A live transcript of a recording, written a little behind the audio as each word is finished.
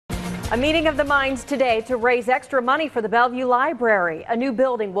A meeting of the minds today to raise extra money for the Bellevue Library. A new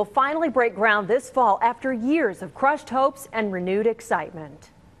building will finally break ground this fall after years of crushed hopes and renewed excitement.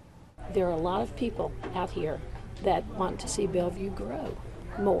 There are a lot of people out here that want to see Bellevue grow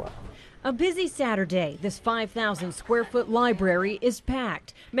more. A busy Saturday. This 5,000 square foot library is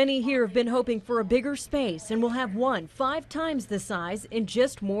packed. Many here have been hoping for a bigger space and will have one 5 times the size in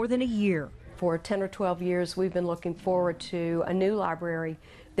just more than a year. For 10 or 12 years, we've been looking forward to a new library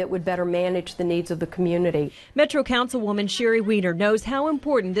that would better manage the needs of the community. Metro Councilwoman Sheri Weiner knows how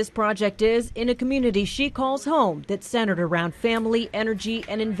important this project is in a community she calls home that's centered around family, energy,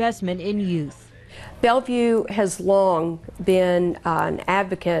 and investment in youth. Bellevue has long been an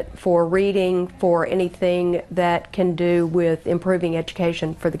advocate for reading, for anything that can do with improving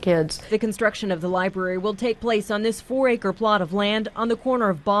education for the kids. The construction of the library will take place on this 4-acre plot of land on the corner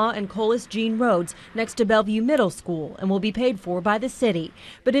of Baugh and Colice Jeanne roads next to Bellevue Middle School and will be paid for by the city.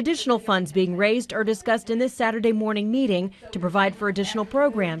 But additional funds being raised are discussed in this Saturday morning meeting to provide for additional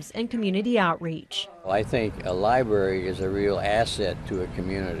programs and community outreach. I think a library is a real asset to a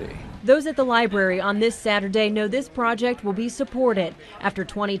community. Those at the library on this Saturday know this project will be supported. After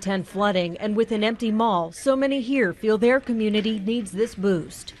 2010 flooding and with an empty mall, so many here feel their community needs this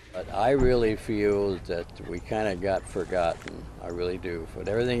boost. But I really feel that we kind of got forgotten. I really do. With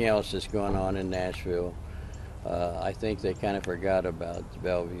everything else that's going on in Nashville, I think they kind of forgot about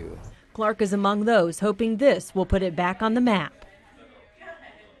Bellevue. Clark is among those hoping this will put it back on the map.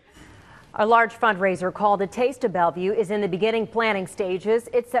 A large fundraiser called A Taste of Bellevue is in the beginning planning stages.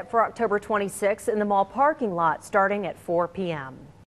 It's set for October 26th in the mall parking lot starting at 4 p.m.